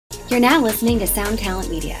You're now listening to Sound Talent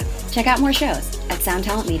Media. Check out more shows at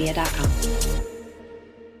soundtalentmedia.com.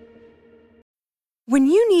 When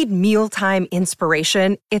you need mealtime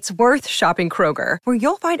inspiration, it's worth shopping Kroger, where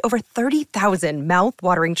you'll find over 30,000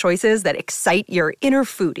 mouth-watering choices that excite your inner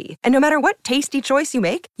foodie. And no matter what tasty choice you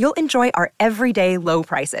make, you'll enjoy our everyday low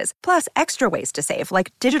prices, plus extra ways to save,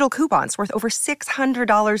 like digital coupons worth over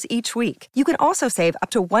 $600 each week. You can also save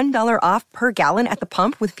up to $1 off per gallon at the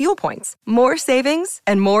pump with fuel points. More savings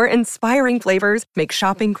and more inspiring flavors make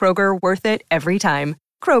shopping Kroger worth it every time.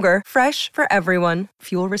 Kroger, fresh for everyone.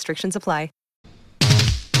 Fuel restrictions apply.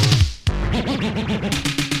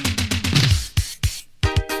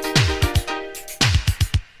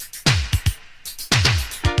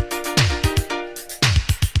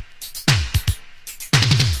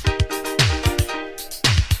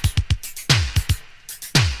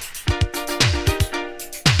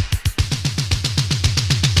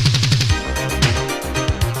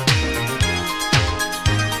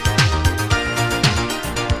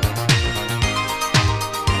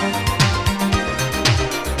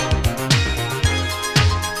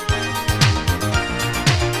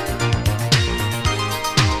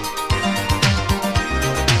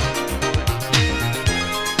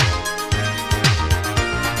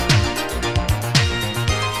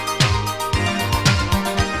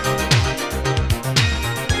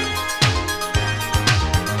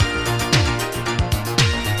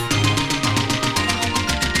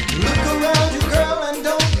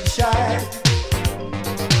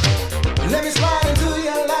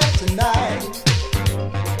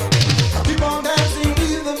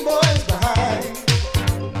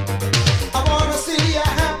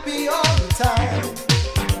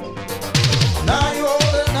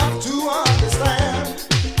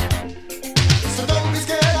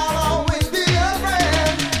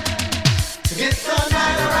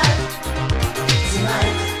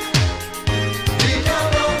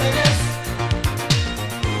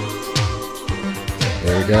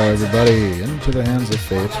 Everybody, into the hands of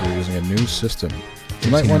fate. We're using a new system.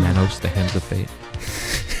 You might want the hands of fate.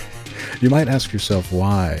 You might ask yourself,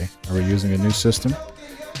 why are we using a new system?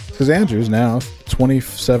 Because Andrew's now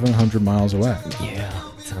 2,700 miles away. Yeah,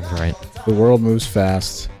 sounds right. The world moves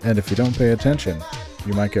fast, and if you don't pay attention,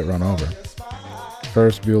 you might get run over.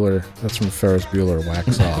 Ferris Bueller, that's from Ferris Bueller,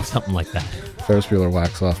 Wax Off. Something like that. Ferris Bueller,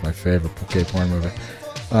 Wax Off, my favorite gay porn movie.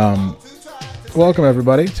 Welcome,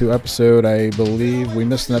 everybody, to episode, I believe, we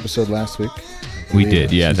missed an episode last week. We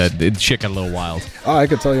did, yeah. That shit got a little wild. Oh, I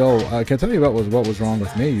can tell you about what was wrong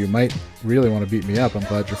with me. You might really want to beat me up. I'm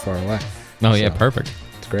glad you're far away. Oh, yeah, perfect.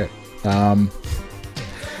 It's great. Yeah,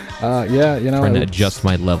 you know. Trying to adjust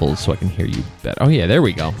my levels so I can hear you better. Oh, yeah, there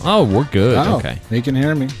we go. Oh, we're good. Oh, okay. He can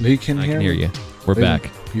hear me. I can hear you. We're back.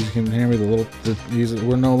 You can hear me.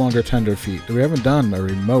 We're no longer tender feet. We haven't done a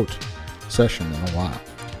remote session in a while.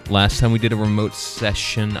 Last time we did a remote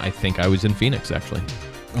session, I think I was in Phoenix, actually.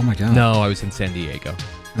 Oh, my God. No, I was in San Diego.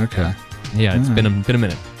 Okay. Yeah, it's been a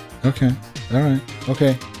minute. Okay. All right.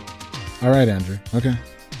 Okay. All right, Andrew. Okay.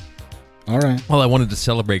 All right. Well, I wanted to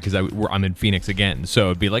celebrate because I'm in Phoenix again, so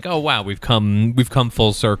it'd be like, oh wow, we've come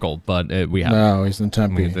full circle, but we haven't. No, he's in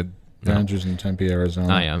Tempe. Andrew's in Tempe,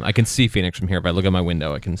 Arizona. I am. I can see Phoenix from here. If I look at my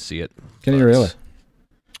window, I can see it. Can you really?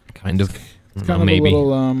 Kind of. It's kind of maybe. A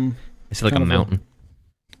little, it's like a mountain.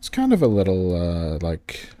 It's kind of a little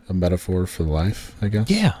like a metaphor for life, I guess.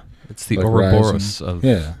 Yeah. It's the like Ouroboros of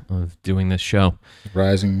doing this show.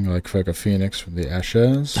 Rising like a phoenix from the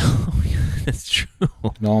ashes. Oh, yeah, that's true.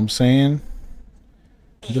 You know what I'm saying?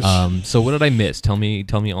 So what did I miss? Tell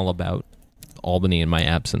me all about Albany in my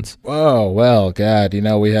absence. Oh, well, God,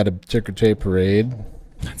 we had a ticker tape parade.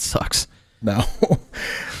 That sucks. No.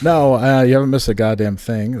 You haven't missed a goddamn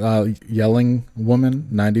thing. Yelling woman,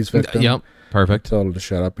 90s victim. Yep, perfect. I told her to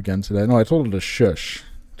shut up again today. No, I told her to shush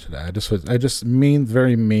today.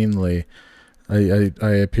 Very meanly, I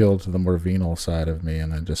appealed to the more venal side of me,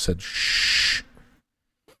 and I just said, shh.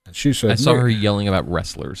 And she said, I saw her yelling about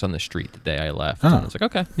wrestlers on the street the day I left. Oh. And I was like,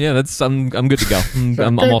 okay, yeah, I'm good to go.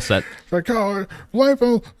 I'm all set. Like, oh,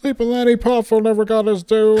 Lenny Poffo never got his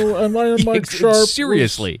due, and Iron Mike Sharp.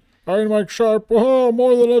 Seriously. Iron Mike Sharp, oh,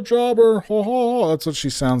 more than a jobber. Oh, that's what she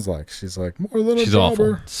sounds like. She's like, more than a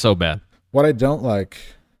jobber. Awful. So bad. What I don't like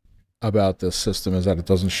about this system is that it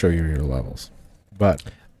doesn't show you your levels. But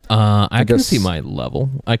I can see my level.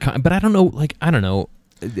 But I don't know. I don't know.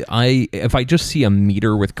 If I just see a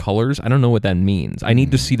meter with colors, I don't know what that means. I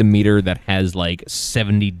need to see the meter that has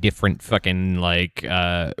 70 different fucking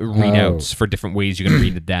readouts for different ways you can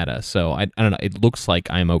read the data. So I don't know. It looks like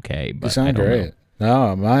I'm okay, but you sound I don't great.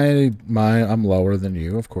 know. No, I'm lower than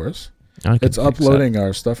you, of course. It's uploading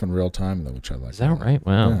our stuff in real time, though, which I like. Is that right?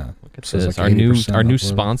 Wow. Yeah. says It's like our new 80% our new uploaded.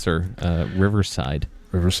 sponsor, Riverside.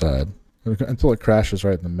 Riverside. Until it crashes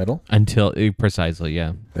right in the middle. Precisely,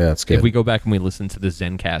 yeah. Yeah, it's good. If we go back and we listen to the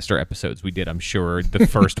Zencaster episodes we did, I'm sure the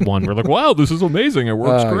first one we're like, wow, this is amazing. It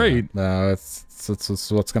works great. Yeah. No, it's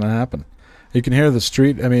what's going to happen. You can hear the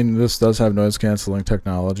street. I mean, this does have noise canceling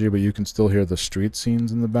technology, but you can still hear the street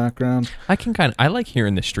scenes in the background. I like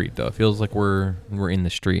hearing the street though. It feels like we're in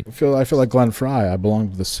the street. I feel like Glenn Fry. I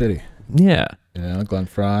belong to the city. Yeah. Yeah, Glenn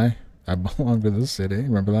Fry. I belong to the city.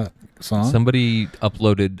 Remember that song? Somebody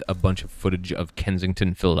uploaded a bunch of footage of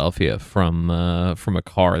Kensington, Philadelphia from a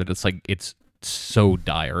car that it's so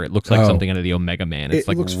dire. It looks like something out of the Omega Man. It's It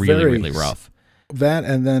like looks really, very really rough. That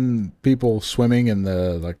and then people swimming in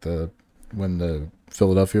when the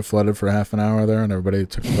Philadelphia flooded for half an hour there and everybody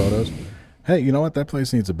took photos. Hey, you know what? That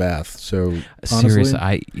place needs a bath. So honestly,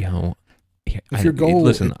 Seriously, if your goal,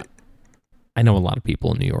 listen, I know a lot of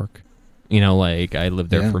people in New York. Like I lived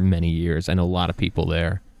there for many years. I know a lot of people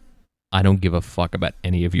there. I don't give a fuck about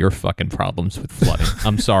any of your fucking problems with flooding.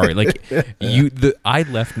 I'm sorry. Like I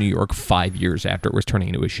left New York 5 years after it was turning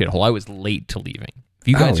into a shithole. I was late to leaving. If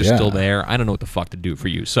you guys are still there, I don't know what the fuck to do for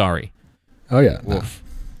you. Sorry. Oh yeah. Woof.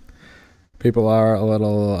 People are a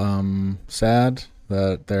little sad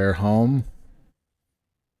that they're home.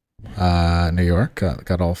 New York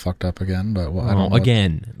got all fucked up again, but I don't know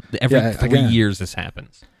again. Every 3 years this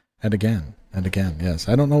happens. And again, yes.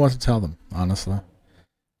 I don't know what to tell them, honestly.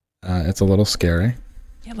 It's a little scary.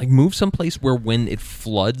 Yeah, like move someplace where when it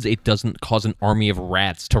floods, it doesn't cause an army of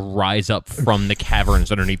rats to rise up from the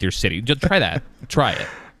caverns underneath your city. Just try that. Try it.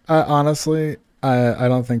 Honestly, I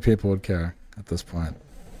don't think people would care at this point.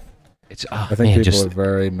 I think people are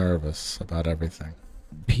very nervous about everything.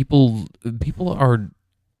 People are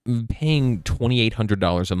paying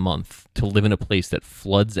 $2,800 a month to live in a place that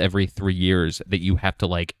floods every 3 years, that you have to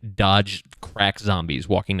like dodge crack zombies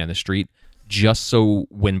walking down the street just so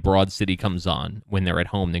when Broad City comes on, when they're at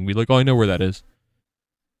home, they can be like, oh, I know where that is.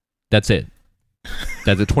 That's it.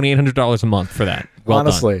 That's $2,800 a month for that. Well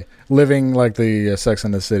honestly, done. Living like the Sex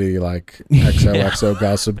and the City, like XOXO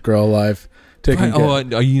Gossip Girl life.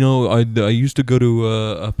 I used to go to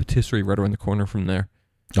a patisserie right around the corner from there.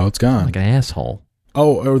 Oh, it's gone. Like an asshole.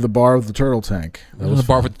 Oh, or the bar with the turtle tank. That was the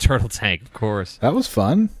bar with the turtle tank, of course. That was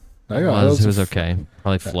fun. It was okay.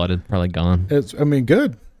 Probably flooded. Probably gone.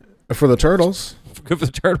 Good for the turtles. Good for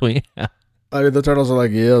the turtle, yeah. I mean, the turtles are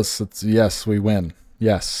like, yes, we win.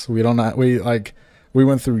 Yes, we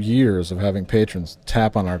went through years of having patrons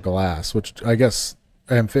tap on our glass, which I guess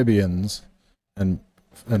amphibians and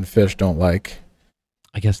fish don't like.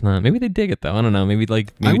 I guess not. Maybe they dig it though. I don't know. Maybe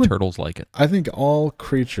turtles like it. I think all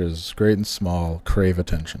creatures, great and small, crave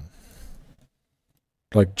attention.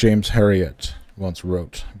 Like James Herriot once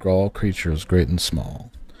wrote, all creatures, great and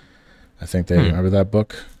small. I think they remember that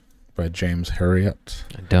book by James Herriot.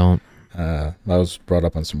 I don't. I was brought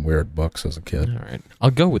up on some weird books as a kid. All right.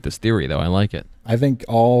 I'll go with this theory though. I like it. I think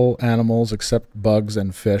all animals except bugs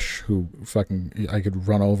and fish I could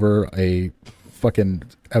run over a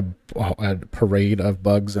parade of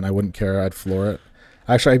bugs and I wouldn't care. I'd floor it.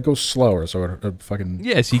 Actually, I'd go slower so it would fucking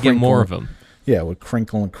so you get more of them. Yeah, it would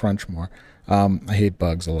crinkle and crunch more. I hate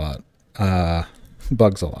bugs a lot.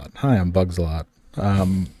 Bugs a lot. Hi, I'm Bugs a lot.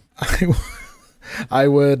 I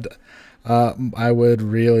would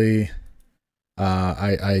really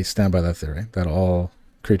I stand by that theory that all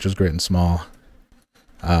creatures great and small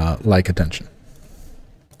like attention.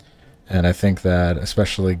 And I think that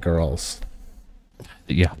especially girls,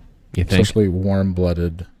 yeah, you think? Especially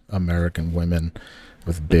warm-blooded American women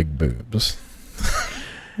with big boobs.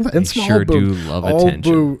 And small sure boobs. Do love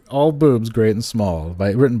attention. All boobs, great and small,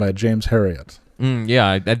 written by James Herriot.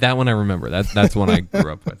 That one I remember. That's one I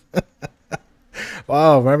grew up with.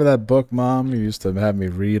 Wow, remember that book, Mom? You used to have me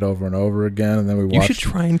read over and over again, and then we watched. You should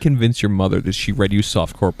try and convince your mother that she read you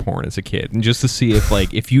softcore porn as a kid, and just to see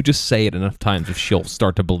if you just say it enough times, if she'll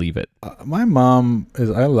start to believe it. My mom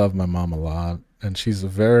I love my mom a lot, and she's a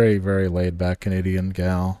very, very laid-back Canadian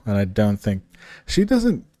gal, and I don't think she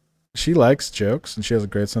likes jokes, and she has a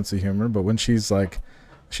great sense of humor, but when she's like,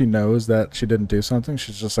 she knows that she didn't do something,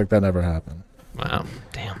 she's just like, that never happened. Wow,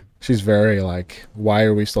 damn. She's very like, why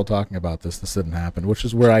are we still talking about this? This didn't happen, which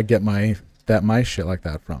is where I get my shit like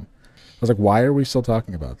that from. I was like, why are we still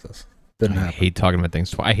talking about this? Didn't happen. I hate talking about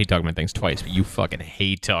things twice. I hate talking about things twice, but you fucking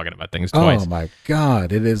hate talking about things twice. Oh my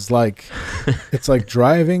God. It is like, it's like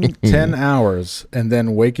driving 10 hours and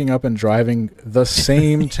then waking up and driving the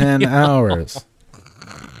same 10 hours.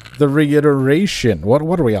 The reiteration. What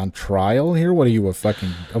are we on trial here? What are you,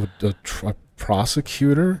 a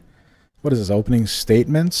prosecutor? What is this, opening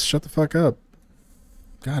statements? Shut the fuck up.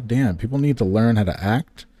 God damn, people need to learn how to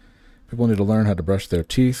act People need to learn how to brush their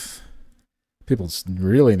teeth. People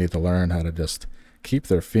really need to learn how to just keep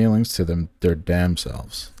their feelings to their damn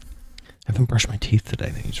selves. I haven't brushed my teeth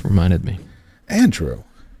today. You just reminded me. Andrew.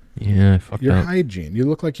 Yeah, I fucked Your up. hygiene. You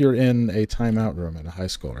look like you're in a timeout room in a high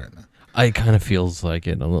school right now. It kind of feels like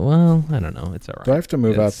it a little. Well, I don't know. It's all right. Do I have to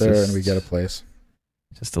move out It's there just- and we get a place?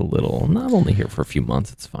 Just a little. No, I'm only here for a few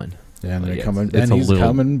months. It's fine. Yeah, and But they're yeah, coming. it's And a he's little-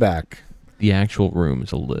 coming back. The actual room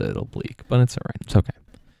is a little bleak, but it's all right. It's okay.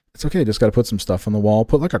 It's okay. Just got to put some stuff on the wall.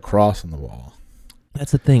 Put like a cross on the wall.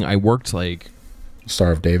 That's the thing. I worked like.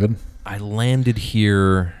 Star of David. I landed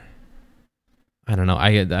here. I don't know.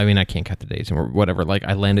 I mean, I can't cut the days or whatever. Like,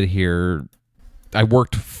 I landed here. I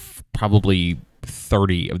worked probably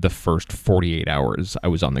 30 of the first 48 hours I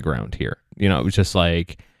was on the ground here. You know, it was just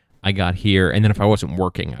like I got here, and then if I wasn't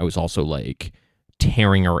working, I was also like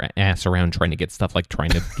tearing our ass around trying to get stuff, like trying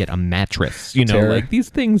to get a mattress. You know, like these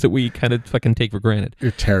things that we kind of fucking take for granted.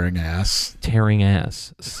 You're tearing ass. Tearing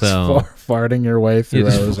ass. So Farting your way through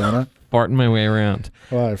just Arizona. farting my way around.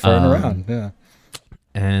 Well, farting around. Yeah.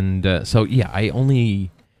 And so yeah, I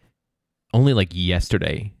only like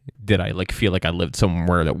yesterday did I like feel like I lived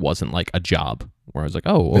somewhere that wasn't like a job, where I was like,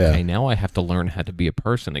 oh, okay, Yeah. now I have to learn how to be a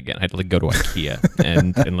person again. I had to like go to IKEA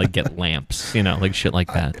and like get lamps, you know, like shit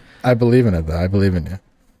like that. I believe in it though. I believe in you.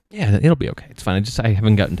 Yeah, it'll be okay. It's fine. I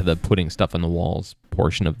haven't gotten to the putting stuff on the walls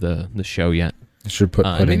portion of the show yet. You should put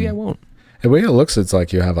Maybe I won't. The way it looks, it's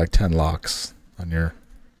like you have like 10 locks on your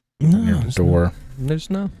door. There's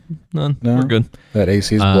none. No? We're good. That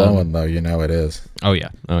AC's blowing though. You know it is. Oh yeah,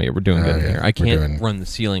 we're doing good yeah, here. I we're can't doing- run the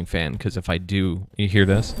ceiling fan because if I do, you hear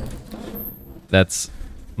this? That's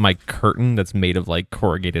my curtain that's made of like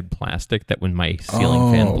corrugated plastic. That when my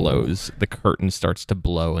ceiling fan Oh. blows, the curtain starts to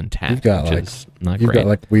blow and tap. You've got which like is not you've great. got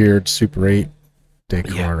like weird Super 8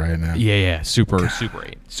 decor Yeah. right now. yeah, super 8, super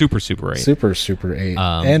 8. Super 8.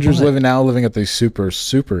 Andrew's but- living at the super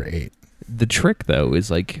 8. The trick though is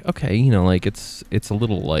like, okay, you know, like it's a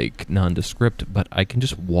little like nondescript, but I can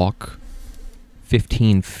just walk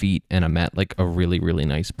 15 feet and I'm at like a really, really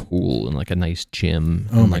nice pool and like a nice gym.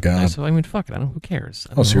 Oh and, my like, God. So I mean, fuck it. Who cares?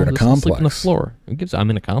 Oh, so you're in a I'll sleep on the complex. floor. Who gives? I'm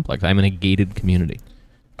in a complex. I'm in a gated community.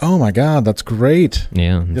 Oh my God, that's great.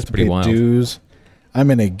 Yeah, You have it's to pretty pay wild. dues. I'm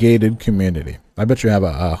in a gated community. I bet you have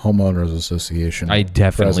a homeowners association. I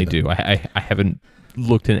definitely president. do. I haven't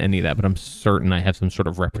looked in any of that, but I'm certain I have some sort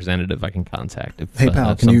of representative I can contact if Hey,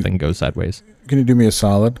 pal, can something goes sideways. Can you do me a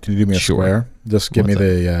solid? Can you do me a Sure. square? Just give What's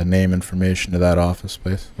me the name information to that office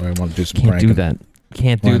space. I want to do some Can't pranking. do that.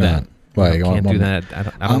 Can't Why do not? that. Why, No, you can't want do me- that. I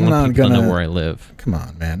don't I'm want not people to know gonna- where I live. Come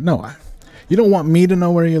on, man. No, you don't want me to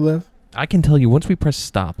know where you live? I can tell you once we press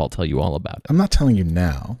stop. I'll tell you all about it. I'm not telling you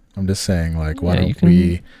now. I'm just saying, like, why Yeah, you don't can-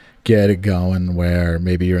 we get it going where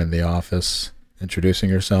maybe you're in the office introducing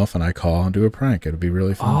yourself and I call and do a prank. It would be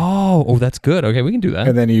really fun. Oh, that's good. Okay, we can do that.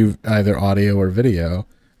 And then you either audio or video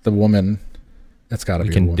the woman. It's got to We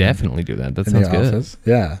be a can woman definitely do that. That in sounds the good. office.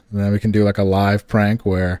 Yeah. And then we can do like a live prank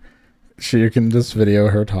where you can just video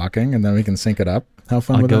her talking and then we can sync it up. How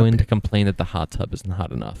fun I'll would go that in be? to complain that the hot tub isn't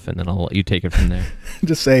hot enough, and then I'll let you take it from there.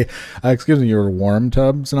 Just say, excuse me, your warm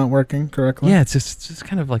tub's not working correctly? Yeah, it's just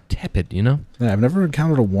kind of like tepid, you know? Yeah, I've never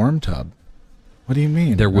encountered a warm tub. What do you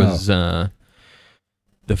mean? There Oh. was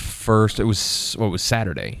the first, it was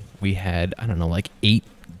Saturday. We had, I don't know, like 8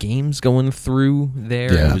 games going through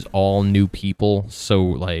there. Yeah. It was all new people. So,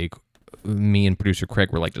 like, me and producer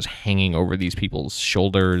Craig were, like, just hanging over these people's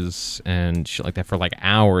shoulders and shit like that for, like,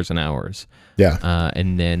 hours and hours. Yeah.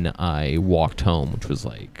 And then I walked home, which was,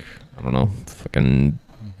 like, I don't know, fucking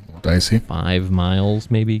Dicey. 5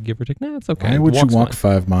 miles, maybe, give or take. Nah, it's okay. Why would you Walk's walk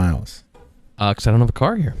fine. 5 miles? Because I don't have a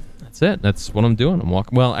car here. That's it. That's what I'm doing. I'm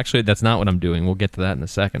walking. Well, actually, that's not what I'm doing. We'll get to that in a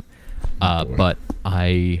second. Oh, boy. But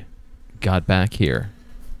I got back here,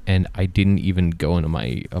 and I didn't even go into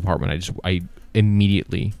my apartment. I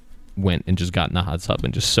immediately went and just got in the hot tub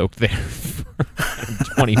and just soaked there for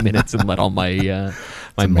 20 minutes and let all my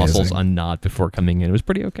my amazing. muscles unknot before coming in. It was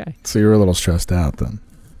pretty okay. So you were a little stressed out then.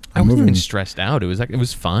 I wasn't even stressed out. It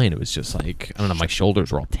was fine. It was just like, I don't know. My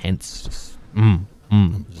shoulders were all tense. Just, I'm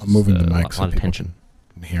moving the a mic lot so of people tension.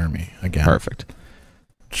 can hear me again. Perfect.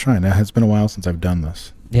 Trying. It's been a while since I've done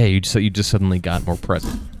this. Yeah, you just suddenly got more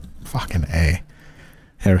present. Fucking A.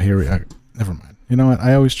 Here we are. Never mind. You know what?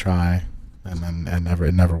 I always try, and then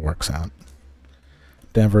it never works out.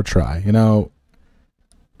 Never try. You know,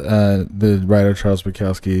 the writer Charles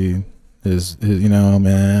Bukowski is you know,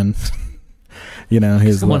 man. You know,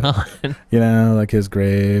 his What's going on? you know, like his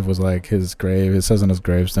grave was like his grave. It says on his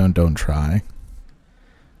gravestone, "Don't try."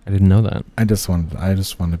 I didn't know that.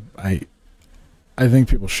 I think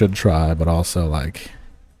people should try, but also like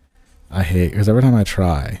I hate, because every time I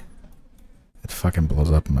try, fucking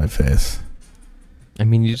blows up in my face. I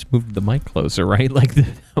mean, you just moved the mic closer, right? Like that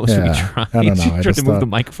was what you tried. I don't know. You tried to move the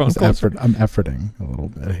microphone closer. I'm efforting a little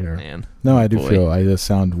bit here. Man. No, I do feel I just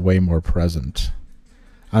sound way more present.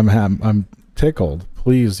 I'm tickled.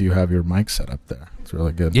 Please, you have your mic set up there. It's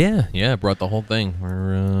really good. Yeah. I brought the whole thing.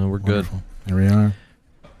 We're good. Here we are.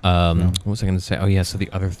 What was I going to say? Oh yeah. So the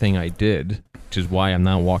other thing I did, which is why I'm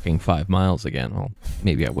not walking 5 miles again. Well,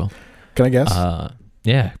 maybe I will. Can I guess?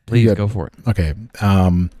 Yeah. Please go for it. Okay.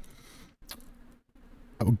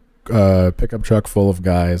 Pickup truck full of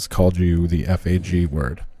guys called you the FAG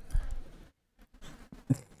word.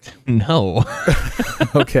 No.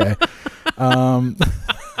 Okay.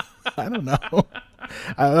 I don't know.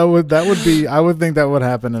 I would think that would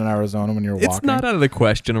happen in Arizona when you're walking. It's not out of the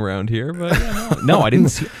question around here, but no, I didn't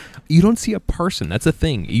see. You don't see a person. That's the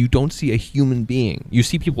thing. You don't see a human being. You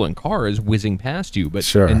see people in cars whizzing past you, but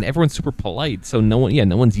sure. And everyone's super polite, so no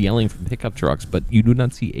one's yelling from pickup trucks. But you do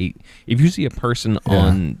not see if you see a person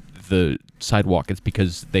on the sidewalk, it's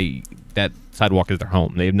because that sidewalk is their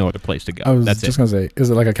home. They have no other place to go. I was just gonna say, is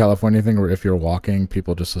it like a California thing where if you're walking,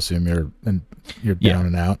 people just assume you're down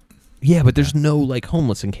and out? Yeah, but there's no like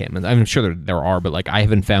homeless encampments. I'm sure there are, but like I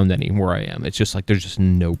haven't found any where I am. It's just like there's just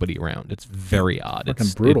nobody around. It's very odd.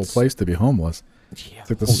 Fucking brutal place to be homeless. Yeah, it's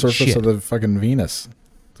like the surface of the fucking Venus.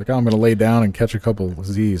 It's like, oh, I'm gonna lay down and catch a couple of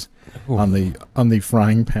Z's on the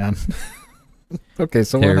frying pan. Okay,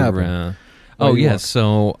 so what happened?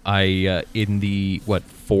 So I in the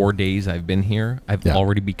 4 days I've been here, I've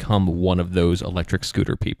already become one of those electric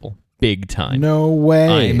scooter people, big time. No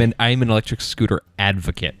way. I'm an electric scooter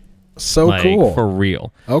advocate. So cool, for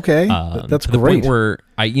real. Okay, that's to great. The point where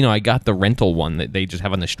I got the rental one that they just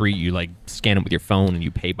have on the street. You like scan it with your phone and you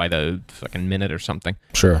pay by the fucking minute or something.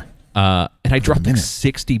 Sure. And I dropped like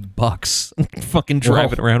 $60 fucking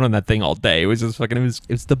driving around on that thing all day. It was just fucking. It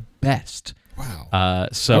was the best. Wow.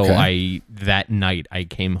 That night I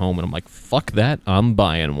came home and I'm like, fuck that, I'm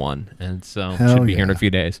buying one, and so Hell should be here in a few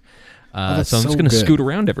days. So I'm just gonna scoot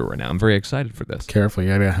around everywhere now. I'm very excited for this. Careful, you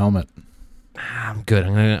gotta get a helmet. I'm good.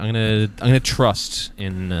 I'm gonna trust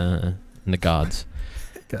in the gods.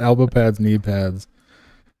 Get elbow pads, knee pads.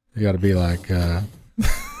 You gotta be like,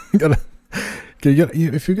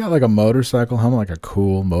 if you got like a motorcycle helmet, like a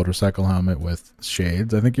cool motorcycle helmet with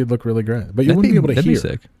shades, I think you'd look really great. But you wouldn't be able to hear.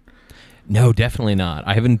 Sick. No, definitely not.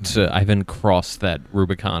 I haven't crossed that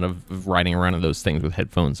Rubicon of riding around in those things with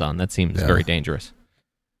headphones on. That seems very dangerous.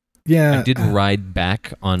 Yeah, I did ride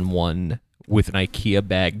back on one with an IKEA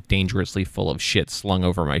bag dangerously full of shit slung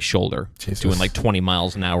over my shoulder, doing like 20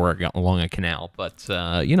 miles an hour along a canal. But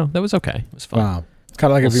that was okay. It was fun. Wow, it's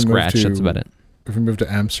kind of like if you moved to, that's about it. If you moved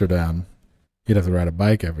to Amsterdam, you'd have to ride a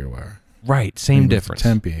bike everywhere. Right, same difference.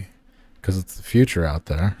 Tempe, because it's the future out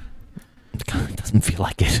there. It doesn't feel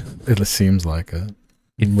like it. It seems like it.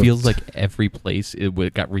 It feels like every place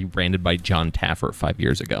it got rebranded by John Taffer 5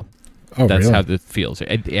 years ago. Oh, that's really? how it feels.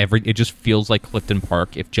 It just feels like Clifton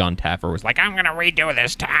Park if John Taffer was like, I'm gonna redo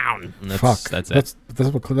this town. And that's it. That's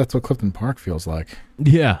what Clifton Park feels like.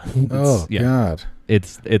 Yeah. God.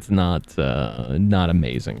 It's not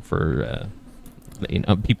amazing for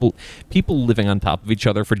people living on top of each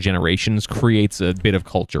other for generations creates a bit of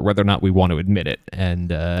culture, whether or not we want to admit it.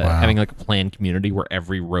 And having like a planned community where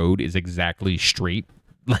every road is exactly straight.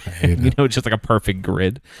 It's just like a perfect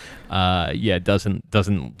grid. It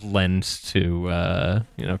doesn't lend to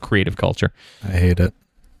creative culture. I hate it.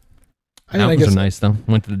 Mountains are nice though.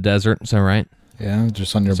 Went to the desert. It's all right. Yeah,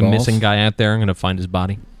 just on your balls. There's a missing guy out there. I'm gonna find his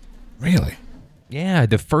body. Really? Yeah.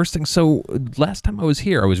 The first thing. So last time I was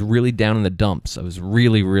here, I was really down in the dumps. I was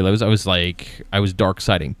really. I was dark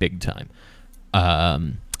siding big time.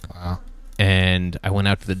 Wow. And I went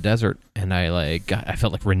out to the desert, and I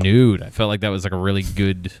felt like renewed. I felt like that was like a really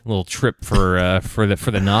good little trip for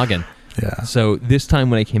the noggin. Yeah. So this time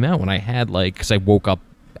when I came out, when I had because I woke up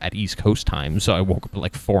at East Coast time, so I woke up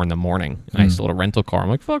at 4 a.m. and I still had a rental car. I'm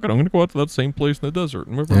like, fuck it, I'm gonna go out to that same place in the desert.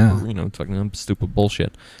 It's like stupid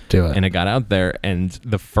bullshit. Do it. And I got out there, and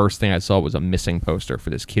the first thing I saw was a missing poster for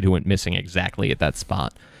this kid who went missing exactly at that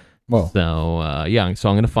spot. Whoa. So so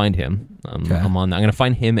I'm gonna find him. I'm gonna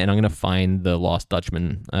find him, and I'm gonna find the Lost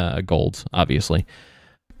Dutchman gold, obviously.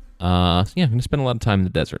 I'm gonna spend a lot of time in the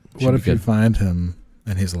desert. What if you find him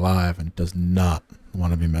and he's alive and does not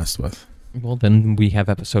want to be messed with? Well, then we have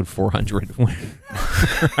episode 400 where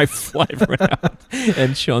I fly around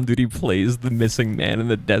and Sean Duty plays the missing man in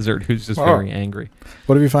the desert who's just very angry.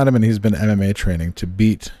 What if you find him and he's been MMA training to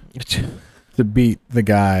beat the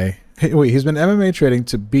guy? Hey, wait, he's been MMA training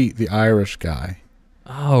to beat the Irish guy.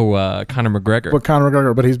 Oh, Conor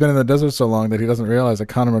McGregor. But he's been in the desert so long that he doesn't realize that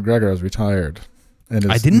Conor McGregor is retired.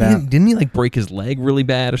 And didn't he like break his leg really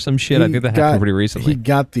bad or some shit? I think that happened pretty recently. He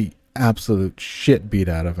got the absolute shit beat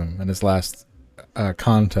out of him in his last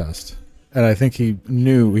contest, and I think he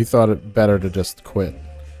thought it better to just quit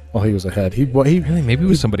while he was ahead. Maybe it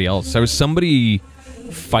was somebody else. There was somebody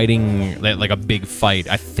fighting like a big fight.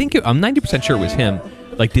 I'm 90% sure it was him.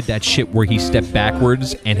 Like did that shit where he stepped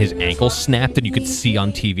backwards and his ankle snapped and you could see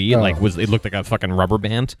on TV it looked like a fucking rubber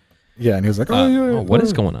band. Yeah, and he was like, what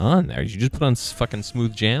is going on there? Did you just put on fucking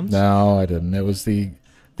smooth jams? No, I didn't. It was the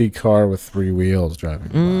car with 3 wheels driving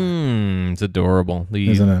by. It's adorable. The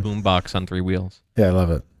boombox on 3 wheels. Yeah, I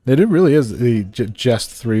love it. It really is it's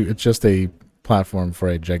just a platform for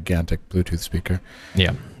a gigantic Bluetooth speaker.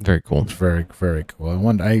 Yeah, very cool. It's very, very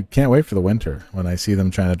cool. I can't wait for the winter when I see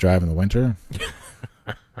them trying to drive in the winter.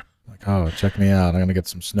 Like, oh, check me out. I'm going to get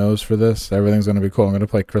some snows for this. Everything's going to be cool. I'm going to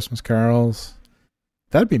play Christmas carols.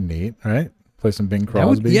 That'd be neat, right? Play some Bing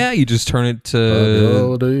Crosby. You just turn it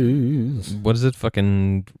to... What is it?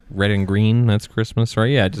 Fucking red and green? That's Christmas, right?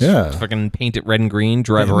 Yeah, just fucking paint it red and green,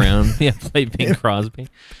 drive around. Yeah, play Bing Crosby.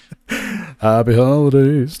 Happy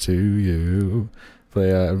holidays to you.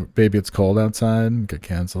 Play Baby It's Cold Outside. Get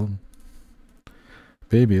canceled.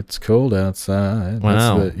 Baby It's Cold Outside.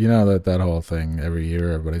 Wow. That whole thing every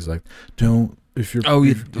year. Everybody's like, if your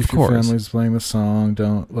family's playing the song,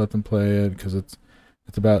 don't let them play it because it's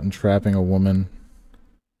about entrapping a woman.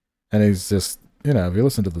 And he's just, if you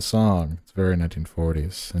listen to the song, it's very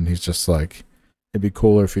 1940s. And he's just like, it'd be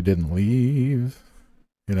cooler if you didn't leave.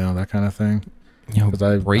 That kind of thing.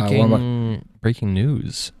 Breaking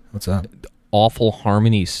news. What's that? Awful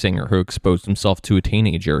Harmony singer who exposed himself to a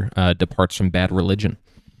teenager departs from Bad Religion.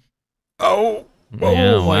 Oh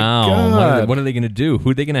yeah, my wow. God. What are they going to do?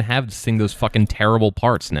 Who are they going to have to sing those fucking terrible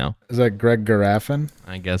parts now? Is that Greg Garaffin?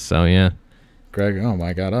 I guess so, yeah. Greg, oh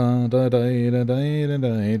my God. I don't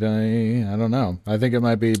know. I think it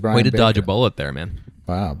might be Brian Way to Baker. dodge a bullet there, man.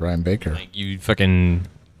 Wow, Brian Baker. Like, you fucking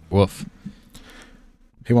woof.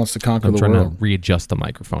 He wants to conquer the world. I'm trying to readjust the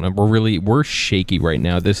microphone. And we're shaky right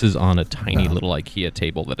now. This is on a tiny little IKEA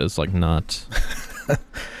table that is like not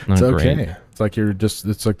it's okay. Great. It's like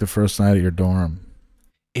it's like the first night at your dorm.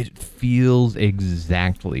 It feels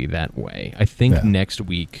exactly that way. I think next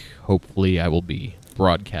week, hopefully I will be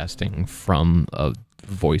broadcasting from a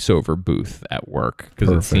voiceover booth at work because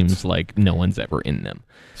it seems like no one's ever in them.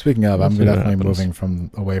 Speaking of, I'm definitely moving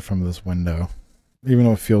away from this window. Even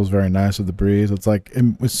though it feels very nice with the breeze, it's like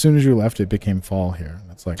as soon as you left, it became fall here.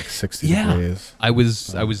 It's like 60 degrees. I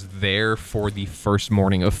was there for the first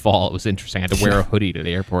morning of fall. It was interesting. I had to wear a hoodie to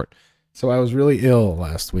the airport. So I was really ill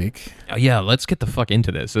last week. Oh, yeah, let's get the fuck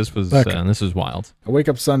into this. This was wild. I wake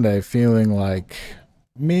up Sunday feeling like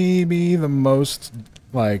maybe the most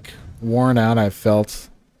like worn out I've felt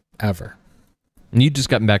ever. And you just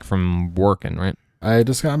gotten back from working, right? I had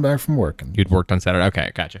just gotten back from working. You'd worked on Saturday?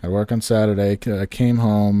 Okay, gotcha. I worked on Saturday. I came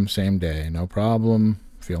home same day. No problem.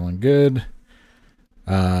 Feeling good.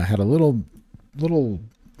 Had a little, I don't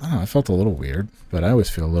know, I felt a little weird, but I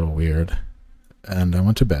always feel a little weird. And I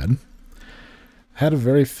went to bed. Had a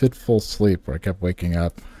very fitful sleep where I kept waking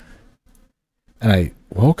up. And I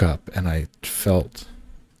woke up and I felt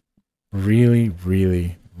really,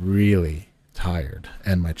 really, really tired.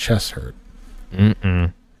 And my chest hurt.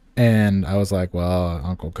 And I was like, well,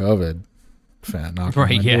 Uncle COVID, knocking on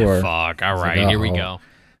my door. Fuck. All right, here we go.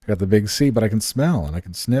 I got the big C, but I can smell and I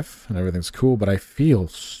can sniff and everything's cool, but I feel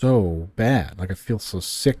so bad. Like I feel so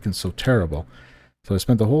sick and so terrible. So I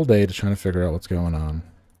spent the whole day just trying to figure out what's going on.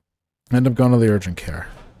 I ended up going to the urgent care.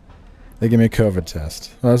 They gave me a COVID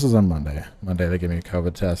test. Well, this was on Monday. Monday they gave me a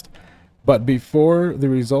COVID test. But before the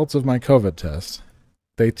results of my COVID test,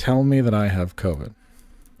 they tell me that I have COVID.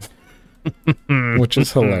 Which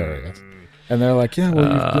is hilarious. And they're like, yeah,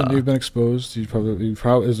 well, you've been exposed. You probably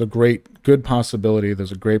there's a good possibility.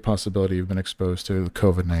 There's a great possibility you've been exposed to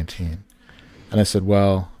COVID-19. And I said,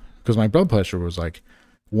 well, because my blood pressure was like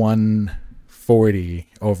 140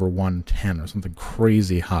 over 110 or something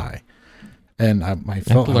crazy high. And I have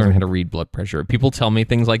to learn how to read blood pressure. People tell me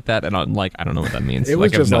things like that, and I'm like, I don't know what that means. It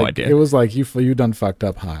was I have no idea. It was like you done fucked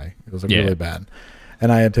up high. It was like really bad.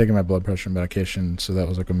 And I had taken my blood pressure medication, so that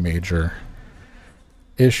was like a major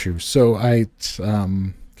issue. So I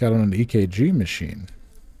got on an EKG machine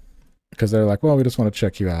because they're like, well, we just want to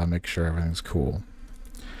check you out, make sure everything's cool.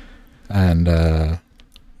 And it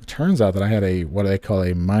turns out that I had what they call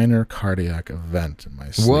a minor cardiac event in my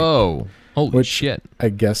sleep. Whoa. Holy shit. I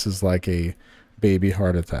guess is like a baby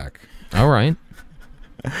heart attack. All right.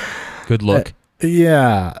 Good look.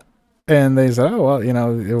 Yeah. And they said, oh, well,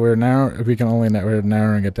 we're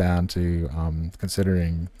narrowing it down to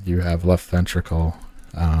considering you have left ventricle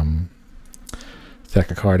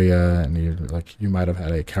tachycardia, and you might have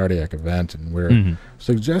had a cardiac event, and we're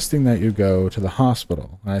suggesting that you go to the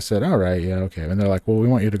hospital. And I said, all right, yeah, okay. And they're like, well, we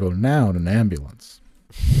want you to go now in an ambulance.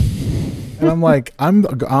 And I'm like,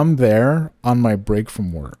 I'm there on my break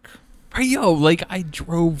from work. Yo, like, I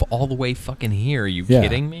drove all the way fucking here. Are you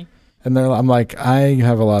kidding me? And I'm like, I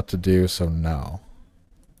have a lot to do, so no.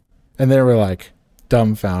 And they were like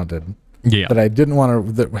dumbfounded that I didn't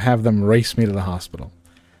want to have them race me to the hospital.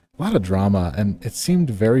 A lot of drama, and it seemed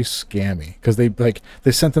very scammy because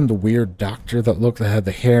they sent in the weird doctor that had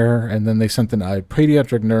the hair, and then they sent in a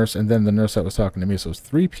pediatric nurse, and then the nurse that was talking to me. So it was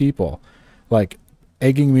 3 people, like,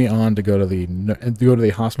 egging me on to go to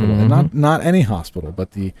the hospital, and not any hospital,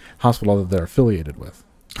 but the hospital that they're affiliated with.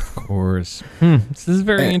 Of course. This is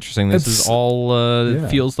very interesting. This is all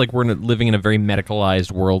feels like we're living in a very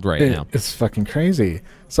medicalized world now. It's fucking crazy.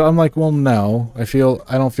 So I'm like, well, no, I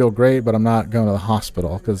don't feel great, but I'm not going to the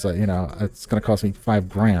hospital because it's going to cost me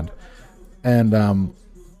 $5,000, and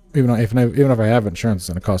even if I have insurance, it's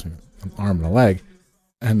going to cost me an arm and a leg.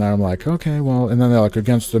 And I'm like, okay, well, and then they're like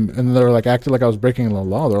against them, and they're like acting like I was breaking the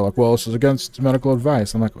law. They're like, well, this is against medical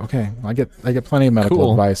advice. I'm like, okay, I get plenty of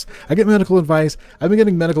medical advice. I get medical advice. I've been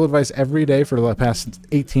getting medical advice every day for the past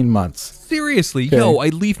 18 months. Seriously, okay. I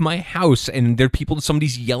leave my house and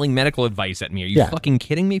somebody's yelling medical advice at me. Are you fucking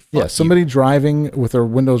kidding me? Fuck somebody driving with their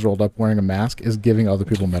windows rolled up wearing a mask is giving other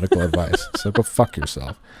people medical advice. So go fuck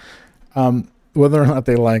yourself. Whether or not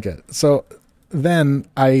they like it. So then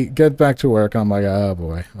I get back to work, and I'm like, oh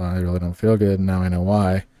boy, well, I really don't feel good. Now I know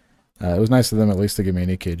why. It was nice of them at least to give me an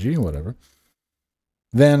EKG or whatever.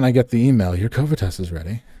 Then I get the email, your COVID test is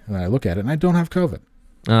ready. And I look at it, and I don't have COVID.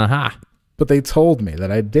 But they told me that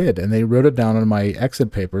I did, and they wrote it down on my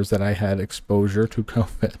exit papers that I had exposure to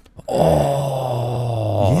COVID.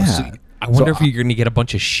 Oh. Yeah. So I wonder if you're going to get a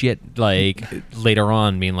bunch of shit like later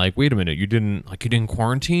on being like, wait a minute, you didn't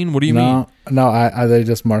quarantine? What do you mean? No, they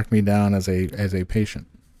just marked me down as a patient,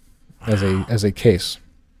 as a case.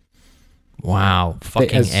 Wow,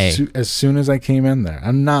 fucking as soon as I came in there,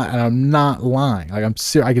 I'm not lying. Like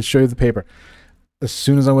I could show you the paper. As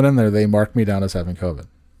soon as I went in there, they marked me down as having COVID.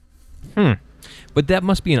 But that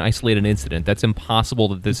must be an isolated incident. That's impossible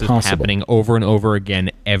that this is happening over and over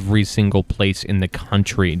again every single place in the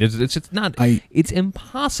country. It's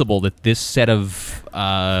impossible that this set of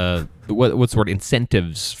what's the word,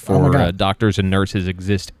 incentives for doctors and nurses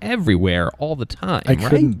exist everywhere all the time. I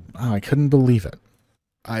couldn't believe it.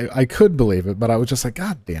 I could believe it, but I was just like,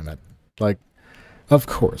 God damn it! Like, of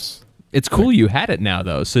course. It's cool you had it now,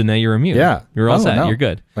 though, so now you're immune. Yeah. You're all set. No. You're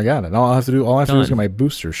good. I got it. All I have to do is get my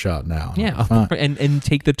booster shot now. Yeah, and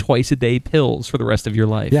take the twice-a-day pills for the rest of your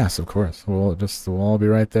life. Yes, of course. We'll all be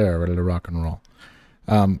right there, ready to rock and roll.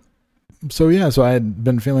 So I had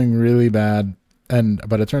been feeling really bad,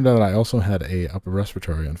 but it turned out that I also had a upper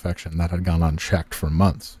respiratory infection that had gone unchecked for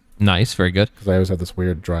months. Nice, very good. Because I always have this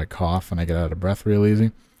weird dry cough, and I get out of breath real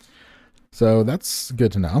easy. So that's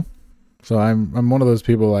good to know. So I'm one of those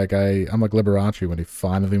people, like I'm like Liberace when he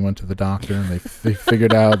finally went to the doctor and they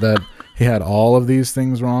figured out that he had all of these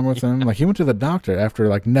things wrong with him. Like he went to the doctor after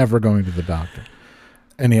like never going to the doctor,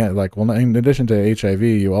 and he had in addition to HIV,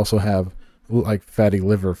 you also have like fatty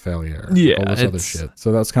liver failure, all this other shit.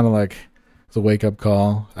 So that's kind of like it's a wake up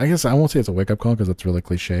call. I guess I won't say it's a wake up call because it's really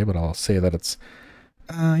cliche, but I'll say that it's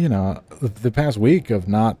the past week of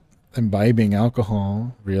not imbibing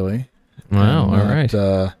alcohol really. Wow, all right.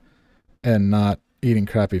 And not eating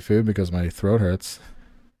crappy food because my throat hurts.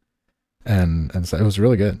 And so it was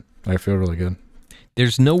really good. I feel really good.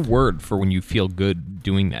 There's no word for when you feel good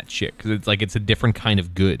doing that shit because it's a different kind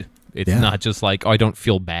of good. It's not just like, oh, I don't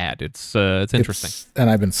feel bad. It's interesting. And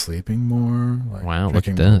I've been sleeping more. Like wow, look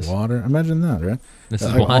at this. Water. Imagine that, right? This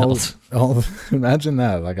is wild. Imagine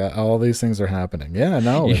that. Like all these things are happening. Yeah,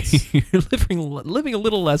 no. You're living a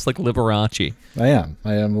little less like Liberace. I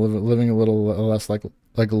am living a little less like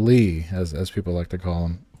Lee, as people like to call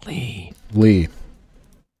him. Lee.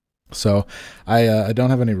 So I don't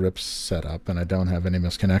have any rips set up, and I don't have any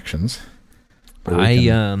misconnections.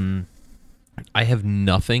 I have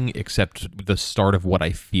nothing except the start of what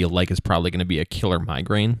I feel like is probably going to be a killer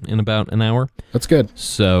migraine in about an hour. That's good.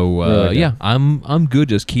 So really good. I'm good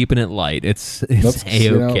just keeping it light. It's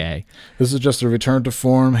A-okay. This is just a return to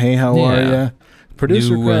form. Hey, how are you?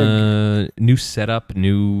 Producer Craig. New setup,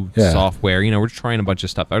 new software. We're trying a bunch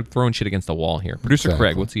of stuff. I'm throwing shit against the wall here. Producer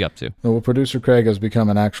Craig, what's he up to? Well, Producer Craig has become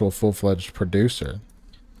an actual full-fledged producer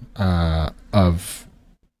of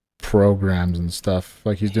programs and stuff.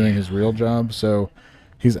 Like he's doing his real job, so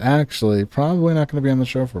he's actually probably not going to be on the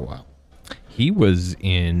show for a while. He was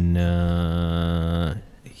in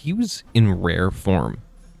rare form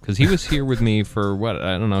because he was here with me for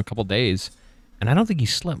I don't know, a couple days, and I don't think he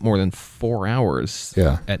slept more than 4 hours.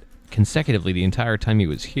 Yeah. Consecutively the entire time he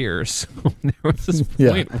was here. So there was this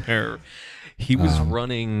point where he was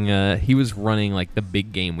running. He was running like the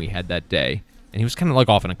big game we had that day, and he was kind of like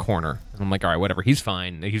off in a corner. And I'm like, all right, whatever. He's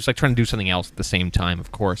fine. He was like trying to do something else at the same time,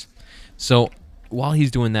 of course. So while he's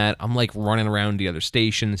doing that, I'm like running around the other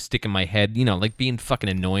station, sticking my head, like being fucking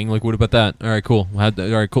annoying. Like, what about that? All right, cool. All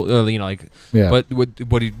right, cool. But what?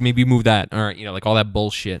 Maybe move that. All right, like all that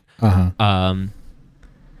bullshit. And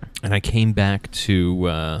I came back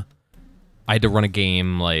to. I had to run a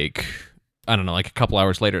game like a couple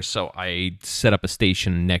hours later, so I set up a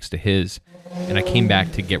station next to his, and I came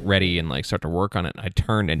back to get ready and like start to work on it. And I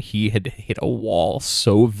turned, and he had hit a wall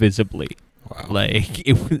so visibly, like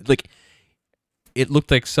it was like it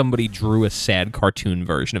looked like somebody drew a sad cartoon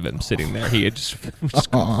version of him sitting there. He had just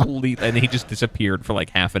completely, and he just disappeared for like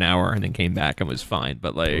half an hour, and then came back and was fine.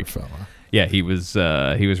 But like, yeah, he was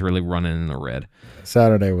really running in the red.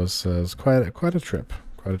 Saturday was quite a trip.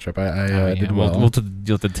 Quite a trip. I did well. You'll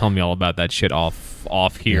have to tell me all about that shit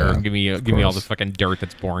off here. Yeah, give me all the fucking dirt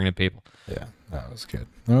that's boring to people. Yeah, that was good.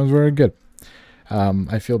 That was very good.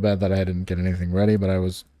 I feel bad that I didn't get anything ready, but I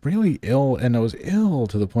was really ill, and I was ill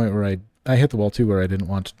to the point where I hit the wall too, where I didn't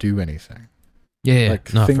want to do anything. Yeah, like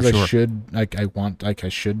things I should, I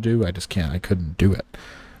should do. I just can't. I couldn't do it.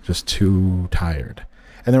 Just too tired.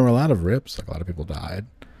 And there were a lot of rips. Like a lot of people died.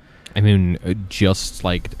 I mean, just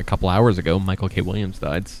like a couple hours ago, Michael K. Williams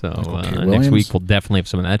died, so next week we'll definitely have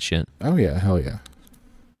some of that shit. Oh, yeah, hell yeah.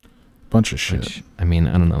 Bunch of shit. Which, I mean,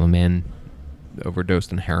 I don't know, a man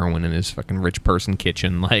overdosed on heroin in his fucking rich person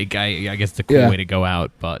kitchen. Like, I guess it's a cool way to go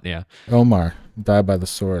out, but yeah. Omar died by the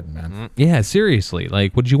sword, man. Yeah, seriously.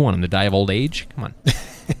 Like, what did you want him to die of old age? Come on.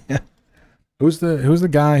 Yeah. Who's the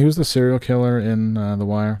guy? Who's the serial killer in The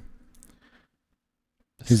Wire?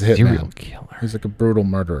 He's a hitman. Serial killer. He's like a brutal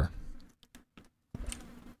murderer.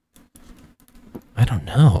 I don't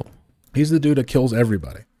know. He's the dude that kills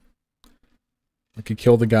everybody. Like he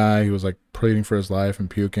killed the guy who was like pleading for his life and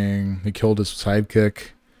puking. He killed his sidekick.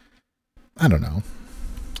 I don't know.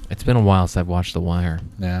 It's been a while since I've watched The Wire.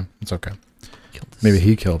 Yeah, it's okay. Maybe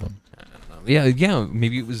he killed him. I don't know. Yeah.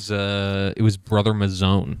 Maybe it was Brother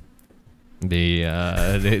Mazone. The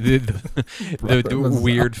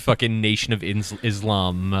weird fucking Nation of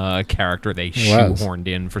Islam character they shoehorned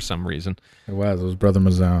in for some reason. It was Brother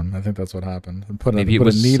Mazone. I think that's what happened. Put a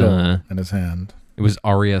needle in his hand. It was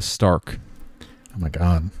Arya Stark. Oh my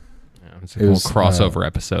god. Yeah, it's a cool crossover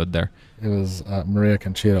episode there. It was Maria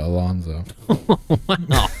Conchita Alonso.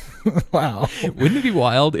 Wow. Wow. Wouldn't it be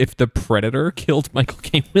wild if the Predator killed Michael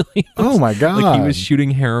K. Williams? Oh my god. Like he was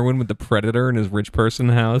shooting heroin with the Predator in his rich person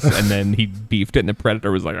house, and then he beefed it, and the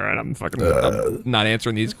Predator was like, all right, I'm not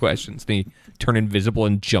answering these questions. And he turned invisible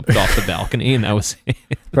and jumped off the balcony, and that was it.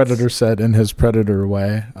 Predator said in his Predator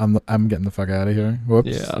way, I'm getting the fuck out of here. Whoops.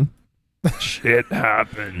 Yeah. Shit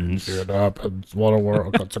happens. Shit happens. What a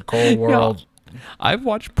world. It's a cold world. Yeah. I've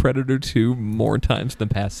watched Predator 2 more times in the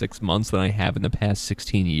past 6 months than I have in the past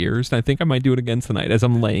 16 years. And I think I might do it again tonight as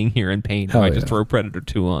I'm laying here in pain. I might just throw Predator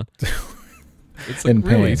 2 on. It's like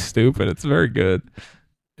really stupid. It's very good.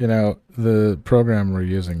 You know, the program we're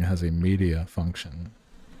using has a media function.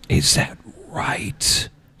 Is that right?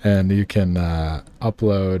 And you can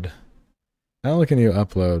upload, not only can you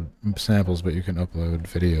upload samples, but you can upload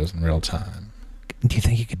videos in real time. Do you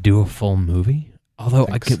think you could do a full movie? Although,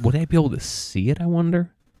 would I be able to see it, I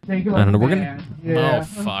wonder? I don't know. We're going to... Yeah. Oh,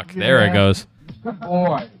 fuck. Yeah. There it goes. Good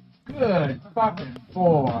boy. Good fucking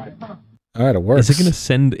boy. All right, it works. Is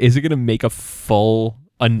it going to make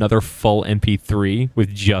another full MP3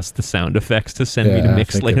 with just the sound effects to send me to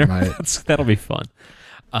mix later? That'll be fun.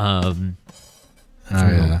 Oh,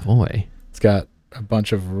 boy. It's got a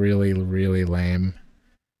bunch of really, really lame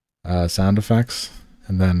sound effects,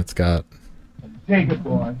 and then it's got... Take it,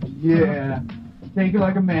 boy. Yeah. Take it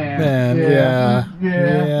like a man.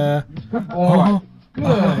 Yeah. Good boy.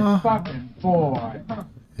 Good fucking boy.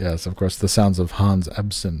 Yes, of course, the sounds of Hans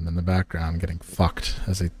Ebsen in the background getting fucked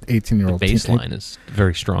as a 18-year-old. The bass line is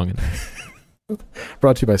very strong in there.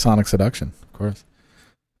 Brought to you by Sonic Seduction, of course.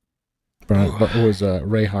 But it was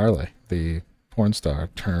Ray Harley, the porn star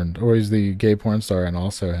he's the gay porn star and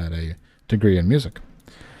also had a degree in music.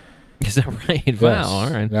 Is that right? Yes. Wow, all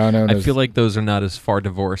right. I feel like those are not as far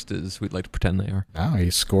divorced as we'd like to pretend they are. No, he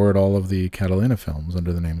scored all of the Catalina films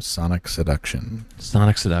under the name Sonic Seduction.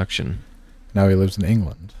 Sonic Seduction. Now he lives in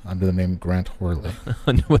England under the name Grant Horley.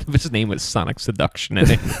 What if his name was Sonic Seduction in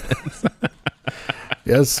England?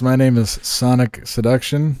 Yes, my name is Sonic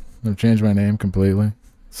Seduction. I've changed my name completely.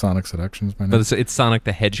 Sonic Seduction's my name. But it's Sonic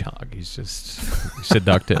the Hedgehog. He's just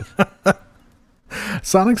seductive.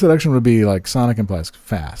 Sonic Seduction would be like Sonic implies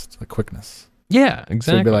fast, like quickness. Yeah, So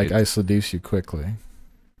exactly. it'd be like I seduce you quickly,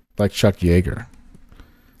 like Chuck Yeager,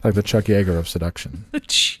 like the Chuck Yeager of seduction. The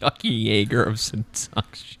Chucky Yeager of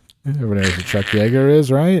seduction. Everybody knows who Chuck Yeager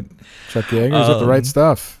is, right? Chuck Yeager's at the right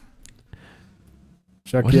stuff.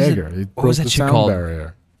 Chuck What is it? Yeager. He What was broke that the shit sound called?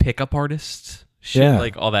 barrier. Pickup artist? Shit, Yeah.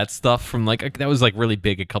 like all that stuff from like that was like really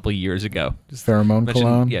big a couple of years ago. Just Pheromone imagine,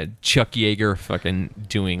 cologne. yeah, Chuck Yeager fucking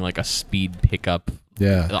doing like a speed pickup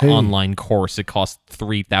Yeah. Hey, online course. It costs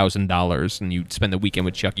 $3,000, and you spend the weekend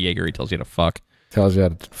with Chuck Yeager. He tells you to fuck. tells you how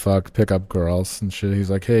to fuck, pick up girls and shit. He's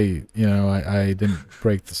like, hey, you know, I didn't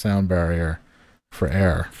break the sound barrier for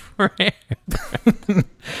air. I've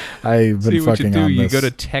been See what you fucking do. on You this. go to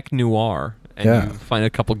Tech Noir and Yeah. you find a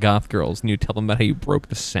couple goth girls, and you tell them about how you broke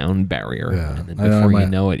the sound barrier. Yeah. And then I know before my- you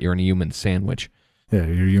know it, you're in a human sandwich. Yeah,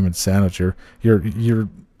 you're human sandwich. You're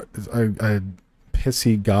I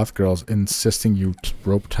pissy goth girls insisting you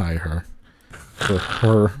rope tie her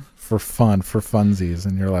for fun, for funsies,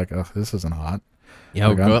 and you're like, oh, this isn't hot.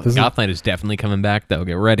 Yo, Like, this is- Goth Night is definitely coming back, though.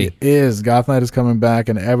 Get ready. It is. Goth Night is coming back,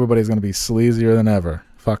 and everybody's gonna be sleazier than ever.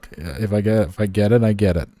 Fuck, if I get it, I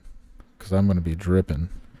get it, because I'm gonna be dripping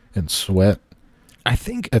in sweat. I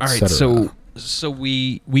think. Et All right, cetera. so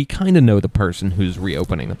we kind of know the person who's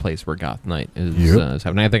reopening the place where Goth Night is, Yep. is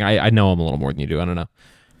happening. I think I know him a little more than you do. I don't know.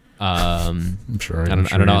 I'm sure. I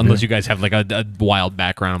don't know unless you guys have like a wild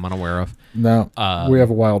background I'm unaware of. No, we have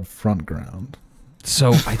a wild front ground.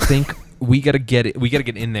 So I think we gotta get it. We gotta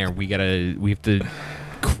get in there. We have to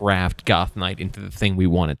craft Goth Night into the thing we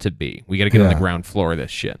want it to be. We gotta get on the Yeah. ground floor of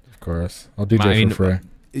this shit. Of course, I'll DJ I mean, for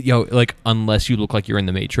free. Yo, like unless you look like you're in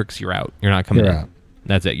the Matrix, you're out. You're not coming You're in. out.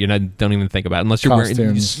 That's it. You're not. Don't even think about it. Unless you're wearing.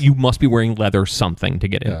 Costumes. You must be wearing leather something to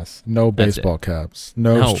get in. Yes, no That's baseball caps,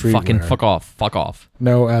 no No, street fucking wear, fuck off. Fuck off.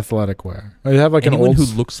 no athletic wear. You have like Anyone an who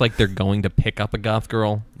old. looks like they're going to pick up a goth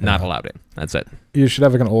girl, not allowed in. That's it. You should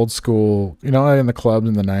have like an old school. You know, in the clubs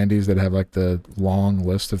in the '90s, they'd have like the long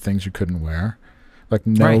list of things you couldn't wear, like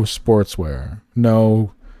no Right. sportswear,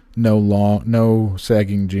 no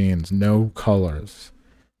sagging jeans, no colors,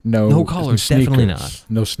 No colors, definitely sneakers,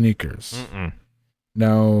 no sneakers, Mm-mm.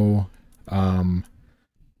 no,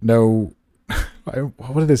 no.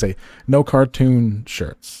 What did they say? No cartoon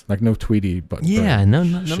shirts, like no Tweety, but Yeah,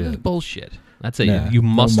 none of this shit. bullshit. That's it. Nah, You no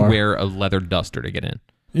must more. wear a leather duster to get in.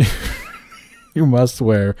 You must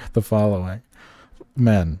wear the following: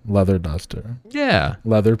 men, leather duster, Yeah.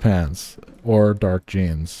 leather pants, or dark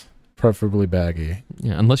jeans, preferably baggy.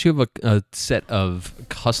 Yeah, unless you have a set of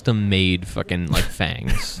custom-made fucking like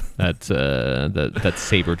fangs that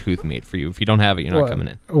Sabretooth made for you. If you don't have it, you're not coming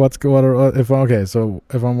in. So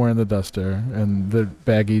if I'm wearing the duster and the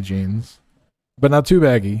baggy jeans, but not too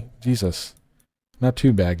baggy, Jesus, not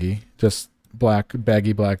too baggy, just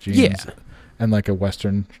baggy black jeans, Yeah. and like a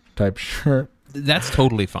Western type shirt. That's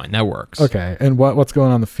totally fine. That works. Okay, and what's going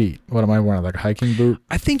on the feet? What am I wearing? Like a hiking boot?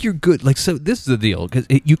 I think you're good. Like, so this is the deal, because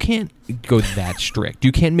you can't go that strict.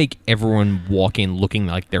 You can't make everyone walk in looking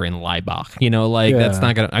like they're in Leibach. You know, like that's Yeah.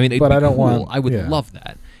 not gonna. I mean, it'd But be I don't cool. want- I would yeah. love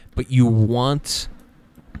that. But you want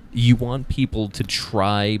people to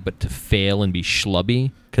try, but to fail and be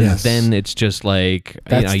schlubby, because Yes. then it's just like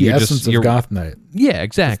That's the you're essence just of you're Goth Night. Yeah,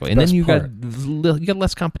 exactly. the And then best you part. got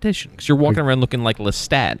less competition because you're walking around looking like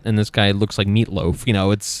Lestat, and this guy looks like Meatloaf. You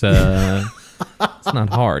know, it's it's not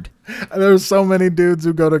hard. There's so many dudes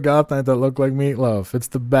who go to Goth Night that look like Meatloaf. It's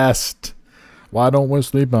the best. Why don't we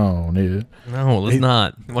sleep on it? No, let's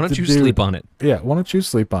not. Why don't the you dude- sleep on it? Yeah, why don't you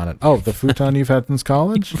sleep on it? Oh, the futon you've had since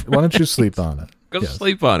college? Why don't you sleep on it? Go Yes.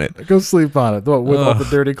 sleep on it. Go sleep on it. What, with all the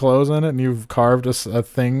Ugh. dirty clothes in it, and you've carved a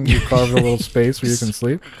thing, you've carved a little space where you can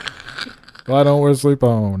sleep? Why don't we sleep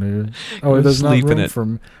on it? Oh, Go there's not sleep in room it. for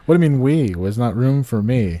me. What do you mean we? There's not room for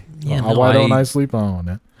me. Yeah, no, why don't I- I sleep on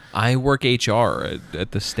it? I work HR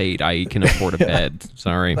at the state. I can afford a bed.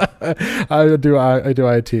 Sorry. I do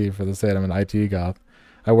IT for the state. I'm an IT goth.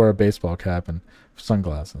 I wear a baseball cap and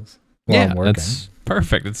sunglasses while I'm working. that's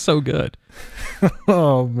perfect. It's so good.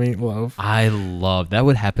 Oh, Meatloaf. I love that.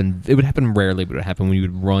 Would happen. It would happen rarely, but it would happen when you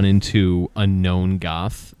would run into a known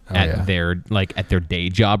goth Oh, at yeah. their day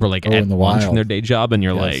job or like Oh, at in the lunch from wild. their day job, and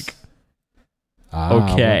you're Yes. like,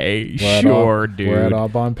 Ah, okay, we're at sure, Au- dude. We're at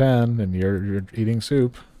Aubon Pen, and you're eating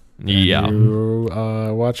soup. And Yeah. you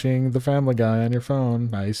watching The Family Guy on your phone.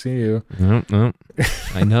 I see you. No.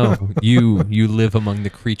 I know. You live among the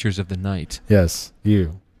creatures of the night. Yes,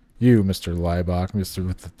 you, Mr. Leibach, Mr.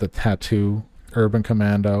 with the tattoo, Urban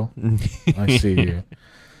Commando. I see you.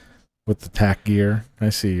 With the tack gear, I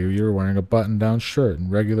see you. You're wearing a button-down shirt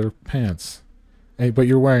and regular pants. Hey, but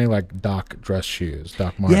you're wearing like Doc dress shoes,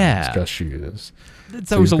 Doc Martens dress shoes.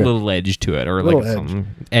 It's always a little edge to it, or like some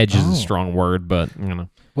edge is a strong word, but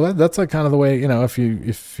Well, that's like kind of the way,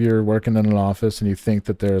 if you're working in an office and you think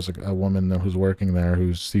that there's a woman who's working there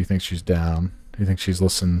you think she's down, you think she's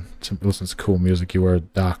listens to cool music, you wear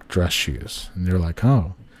Doc dress shoes, and you're like,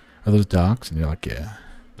 oh, are those Docs? And you're like, yeah,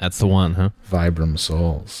 that's the one, huh? Vibram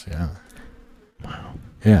Soles, yeah. Wow.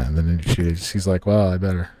 Yeah, and then she's like, well, I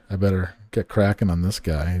better get cracking on this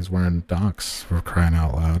guy. He's wearing Docs, for crying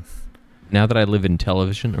out loud. Now that I live in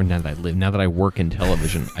television, or now that I work in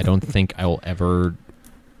television, I don't think I will ever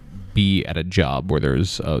be at a job where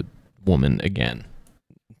there's a woman again.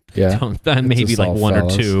 Yeah, maybe like one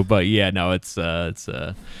fellas. or two, but yeah, no, it's a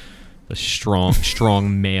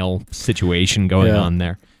strong male situation going on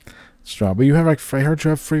there. Strong, but you have I heard you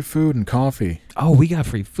have free food and coffee. Oh, we got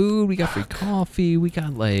free food, we got free coffee, we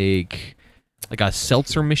got like a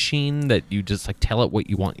seltzer machine that you just like tell it what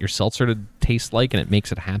you want your seltzer to taste like, and it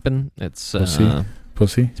makes it happen. It's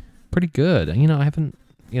pussy. It's pretty good. I haven't.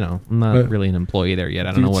 I'm not really an employee there yet.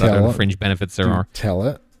 I don't know what other fringe benefits there are. Tell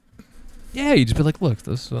it. Yeah, you just be like, look,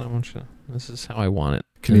 this is what I want you. This is how I want it.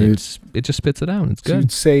 It just spits it out. It's good.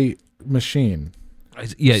 You'd say machine.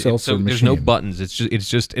 Yeah, so there's no buttons. It's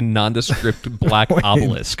just a nondescript black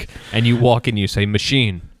obelisk, and you walk in, you say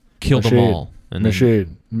machine, kill them all. And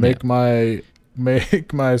machine, make my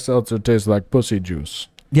seltzer taste like pussy juice.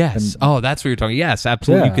 Yes. That's what you're talking. Yes,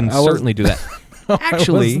 absolutely. You can certainly do that.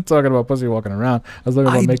 Actually, I wasn't talking about pussy walking around. I was talking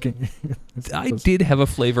about making. I did have a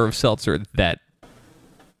flavor of seltzer that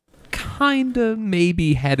kind of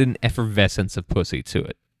maybe had an effervescence of pussy to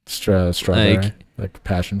it. Strawberry, like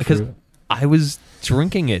passion fruit. Because I was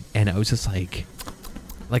drinking it and I was just like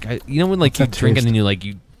when like you drink it and you're like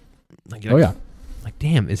oh yeah, like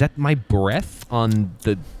damn, is that my breath on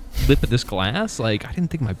the lip of this glass? Like I didn't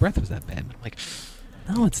think my breath was that bad. But I'm like,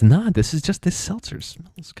 no, it's not. This is just this seltzer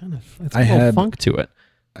smells kind of. It's a little funk to it.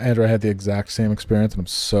 Andrew, I had the exact same experience, and I'm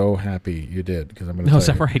so happy you did because I'm going to. No, is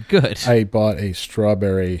that right? Good. I bought a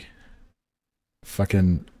strawberry,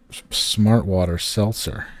 fucking Smart Water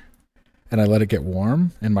seltzer, and I let it get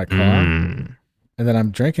warm in my car, and then I'm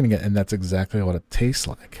drinking it, and that's exactly what it tastes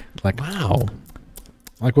like. Like wow.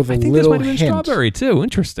 Like with I think little this might have been hint, strawberry too.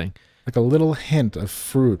 Interesting. like a little hint of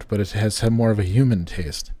fruit, but it has had more of a human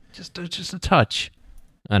taste. Just a touch.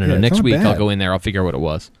 I don't know. Next week I'll go in there. I'll figure out what it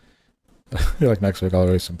was. You're like, next week I'll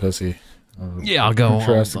raise some pussy. Yeah, I'll go.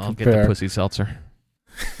 I'll get the pussy seltzer.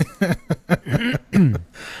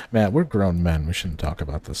 Man, we're grown men. We shouldn't talk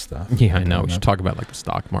about this stuff. Yeah, I know. We should talk about like the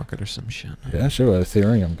stock market or some shit. Yeah, sure.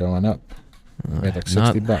 Ethereum going up. Made like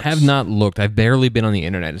 $60. I have not looked. I've barely been on the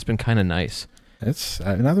internet. It's been kind of nice. It's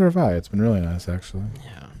neither have I. It's been really nice, actually.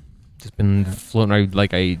 Yeah, just been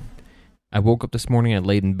floating. I woke up this morning. I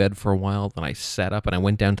laid in bed for a while. Then I sat up and I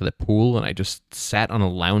went down to the pool and I just sat on a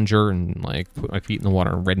lounger and like put my feet in the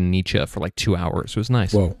water and read Nietzsche for like 2 hours. It was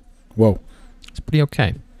nice. Whoa. It's pretty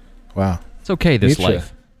okay. Wow. It's okay. This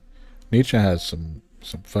life. Nietzsche has some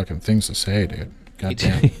fucking things to say, dude.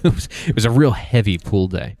 Goddamn. It was a real heavy pool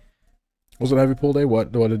day. Was it a heavy pool day?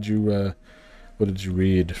 What did you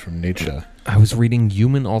read from Nietzsche? I was reading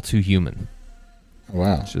Human All Too Human.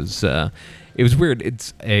 Wow. Which is it was weird.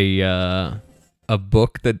 It's a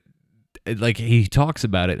book that like he talks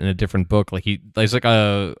about it in a different book. Like there's like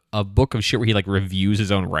a book of shit where he like reviews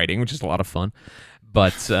his own writing, which is a lot of fun.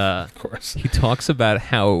 But of course, he talks about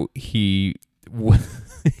how he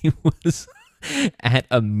was at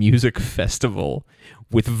a music festival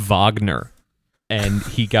with Wagner, and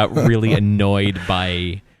he got really annoyed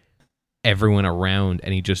by everyone around,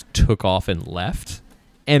 and he just took off and left.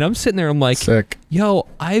 And I'm sitting there, I'm like, sick. Yo,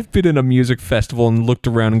 I've been in a music festival and looked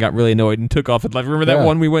around and got really annoyed and took off and left. Remember that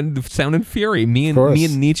one we went to Sound and Fury? Me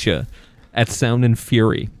and Nietzsche at Sound and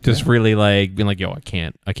Fury. Just really like being like, yo, I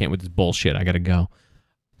can't with this bullshit. I gotta go.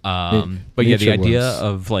 But yeah, the idea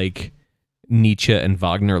of like Nietzsche and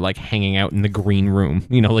Wagner like hanging out in the green room,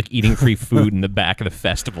 like eating free food in the back of the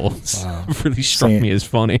festival really struck me as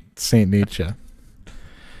funny. Saint Nietzsche.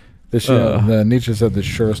 Nietzsche said the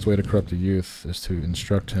surest way to corrupt a youth is to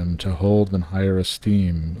instruct him to hold in higher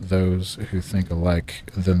esteem those who think alike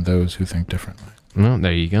than those who think differently. Well,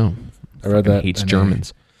 there you go. I read that. Hates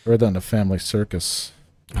Germans. I read that in a Family Circus.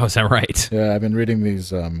 Oh, is that right? Yeah, I've been reading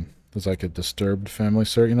these. There's like a Disturbed Family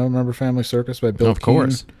Circus. Remember Family Circus by Bill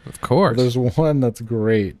Keane? Of course. There's one that's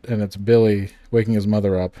great, and it's Billy waking his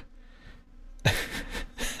mother up.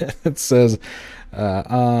 It says,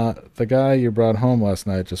 the guy you brought home last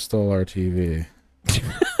night just stole our TV.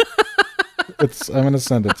 I'm going to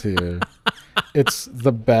send it to you. It's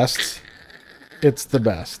the best. It's the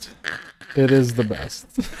best. It is the best.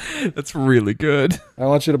 That's really good. I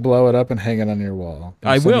want you to blow it up and hang it on your wall.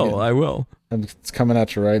 I will. And it's coming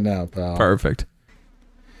at you right now, pal. Perfect.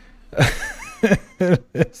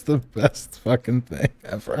 It's the best fucking thing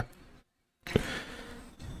ever.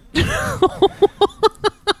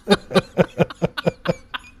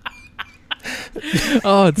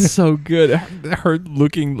 Oh, it's so good. Her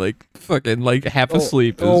looking like fucking like half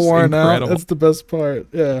asleep is worn incredible. out. That's the best part.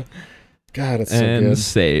 Yeah. God, it's so and good.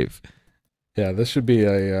 save. Yeah, this should be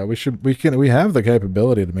a. We have the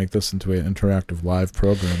capability to make this into an interactive live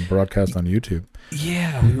program broadcast on YouTube.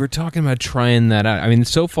 Yeah, we were talking about trying that out. I mean,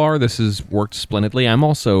 so far this has worked splendidly. I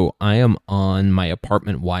am on my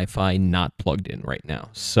apartment Wi-Fi, not plugged in right now,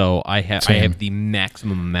 so I have the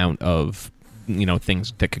maximum amount of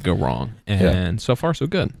things that could go wrong, and so far so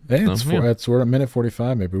good. Hey, so, we're at minute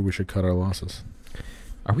 45. Maybe we should cut our losses.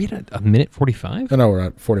 Are we at a minute 45? No, we're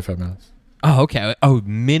at 45 minutes. Oh, okay. Oh,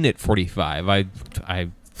 minute 45. I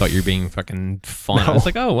thought you were being fucking fun. No. I was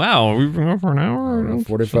like, oh wow, we've been going for an hour.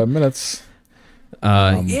 45 minutes.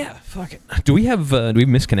 Yeah, fuck it. Do we have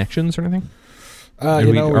misconnections or anything?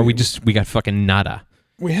 We got fucking nada?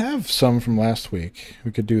 We have some from last week.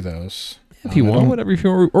 We could do those. If you want, whatever. If you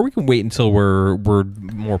want, or we can wait until we're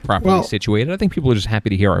more properly situated. I think people are just happy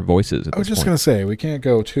to hear our voices. I was just going to say, we can't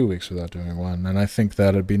go 2 weeks without doing one, and I think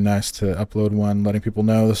that it'd be nice to upload one, letting people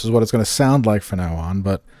know this is what it's going to sound like from now on.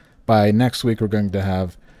 But by next week, we're going to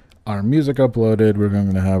have our music uploaded. We're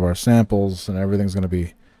going to have our samples, and everything's going to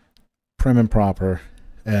be prim and proper.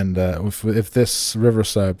 And if this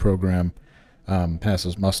Riverside program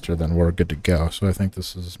passes muster, then we're good to go. So I think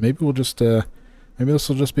maybe we'll just. Maybe this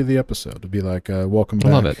will just be the episode. It'll be like, welcome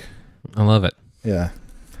back. I love it. Yeah.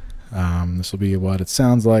 This will be what it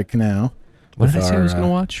sounds like now. What did I say I was going to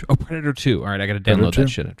watch? Oh, Predator 2. All right, I got to download that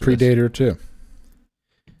shit after Predator 2.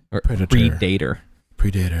 Or Predator.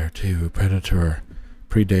 Predator 2. Predator.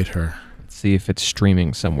 Predator. Let's see if it's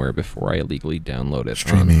streaming somewhere before I illegally download it.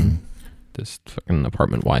 Streaming. This fucking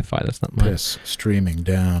apartment Wi-Fi. That's not mine. Piss. Streaming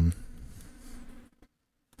down.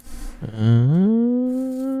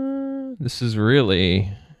 This is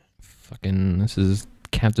really this is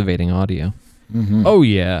captivating audio. Mm-hmm. Oh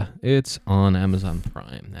yeah, it's on Amazon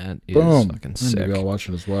Prime. That is fucking sick. Maybe I'll watch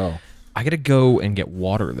it as well. I gotta go and get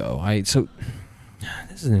water though. This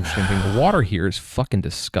is an interesting thing. The water here is fucking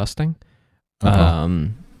disgusting.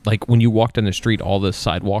 Like when you walk down the street, all the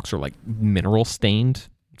sidewalks are like mineral stained.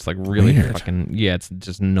 It's like really fucking it's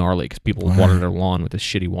just gnarly because people water their lawn with this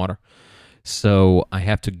shitty water. So I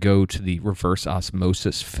have to go to the reverse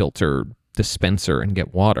osmosis filter dispenser and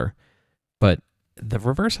get water. But the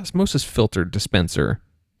reverse osmosis filter dispenser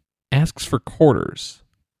asks for quarters.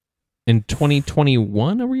 In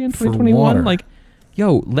 2021? Are we in 2021? Like,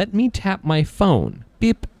 yo, let me tap my phone.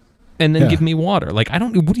 Beep. And then give me water. Like, I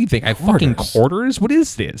don't know. What do you think? I have fucking quarters? What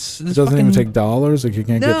is this? It doesn't even take dollars? Like, you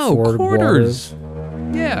can't get quarters.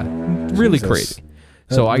 Yeah. Really crazy.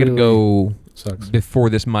 So I got to go... Sucks. Before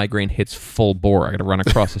this migraine hits full bore, I got to run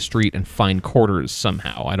across the street and find quarters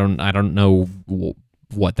somehow. I don't know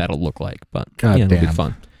what that'll look like, but it'll be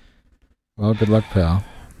fun. Well, good luck, pal.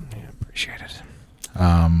 Yeah, appreciate it.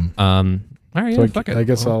 All right, so fuck it. I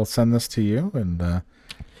guess I'll send this to you, and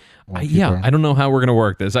I don't know how we're gonna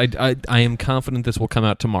work this. I am confident this will come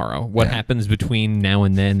out tomorrow. What happens between now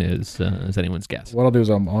and then is anyone's guess. What I'll do is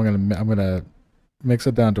I'm gonna mix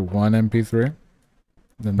it down to one MP3.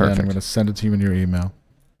 And then I'm going to send it to you in your email.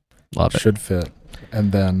 Love it. Should fit.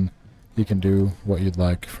 And then you can do what you'd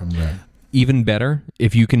like from there. Even better,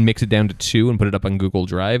 if you can mix it down to 2 and put it up on Google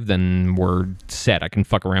Drive, then we're set. I can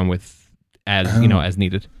fuck around with as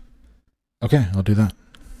needed. Okay, I'll do that.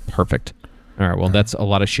 Perfect. All right, well, that's a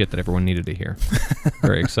lot of shit that everyone needed to hear.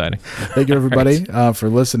 Very exciting. Thank you, everybody, for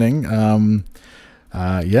listening. And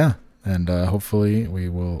hopefully we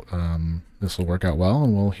will... this will work out well,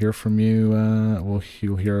 and we'll hear from you.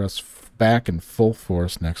 You'll hear us back in full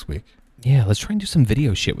force next week. Yeah, let's try and do some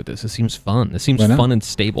video shit with this. This seems fun. This seems fun and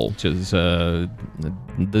stable, which is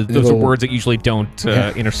those are words that usually don't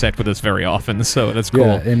intersect with us very often, so that's cool.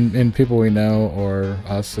 Yeah, in people we know or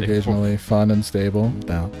us occasionally, fun and stable.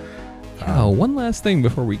 No. One last thing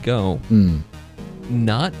before we go.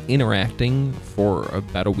 Not interacting for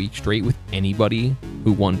about a week straight with anybody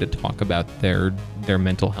who wanted to talk about their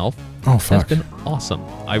mental health. Oh, fuck. That's been awesome.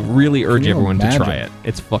 I really urge everyone to try it.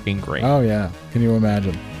 It's fucking great. Oh, yeah. Can you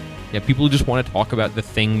imagine? Yeah, people who just want to talk about the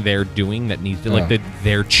thing they're doing that needs to,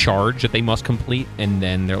 their charge that they must complete, and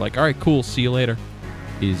then they're like, all right, cool, see you later,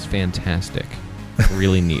 is fantastic.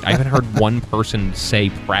 Really neat. I haven't heard one person say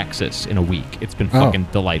praxis in a week. It's been fucking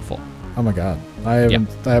delightful. Oh my god, I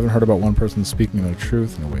haven't heard about one person speaking the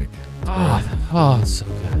truth in a week. Oh, it's so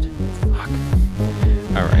good. Fuck.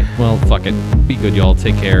 All right, well, fuck it. Be good, y'all.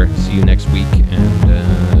 Take care. See you next week,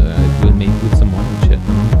 and maybe with some more shit.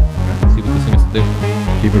 See what this thing has to do.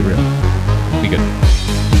 Keep it real. Be good.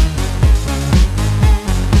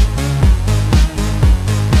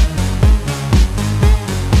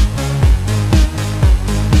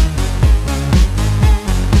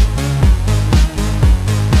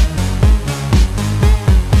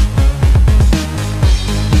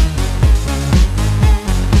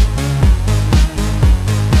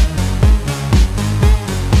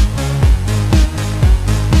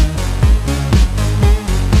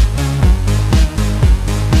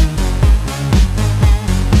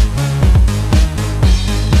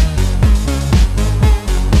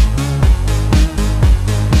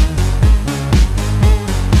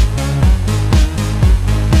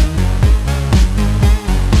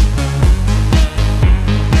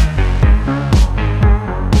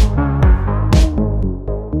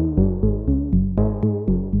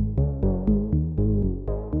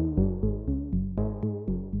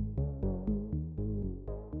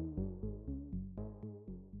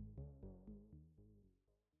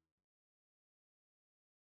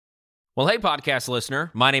 Well, hey, podcast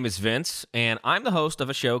listener. My name is Vince, and I'm the host of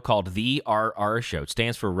a show called The RR Show. It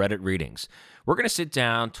stands for Reddit Readings. We're going to sit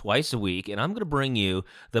down twice a week, and I'm going to bring you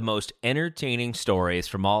the most entertaining stories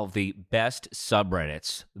from all of the best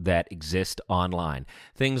subreddits that exist online.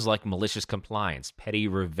 Things like malicious compliance, petty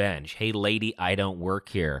revenge, hey, lady, I don't work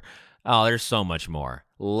here. Oh, there's so much more.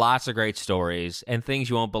 Lots of great stories and things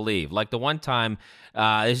you won't believe. Like the one time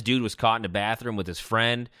this dude was caught in a bathroom with his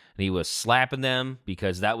friend, and he was slapping them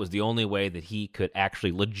because that was the only way that he could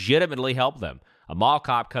actually legitimately help them. A mall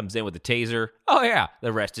cop comes in with a taser. Oh, yeah,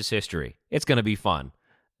 the rest is history. It's going to be fun.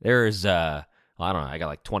 There's, I don't know, I got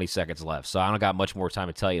like 20 seconds left, so I don't got much more time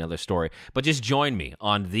to tell you another story. But just join me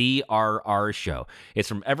on The RR Show. It's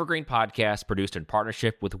from Evergreen Podcast, produced in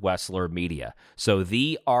partnership with Wessler Media. So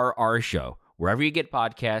The RR Show, wherever you get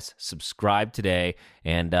podcasts, subscribe today.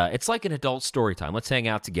 And it's like an adult story time. Let's hang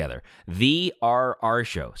out together. The RR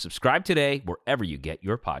Show. Subscribe today wherever you get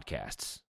your podcasts.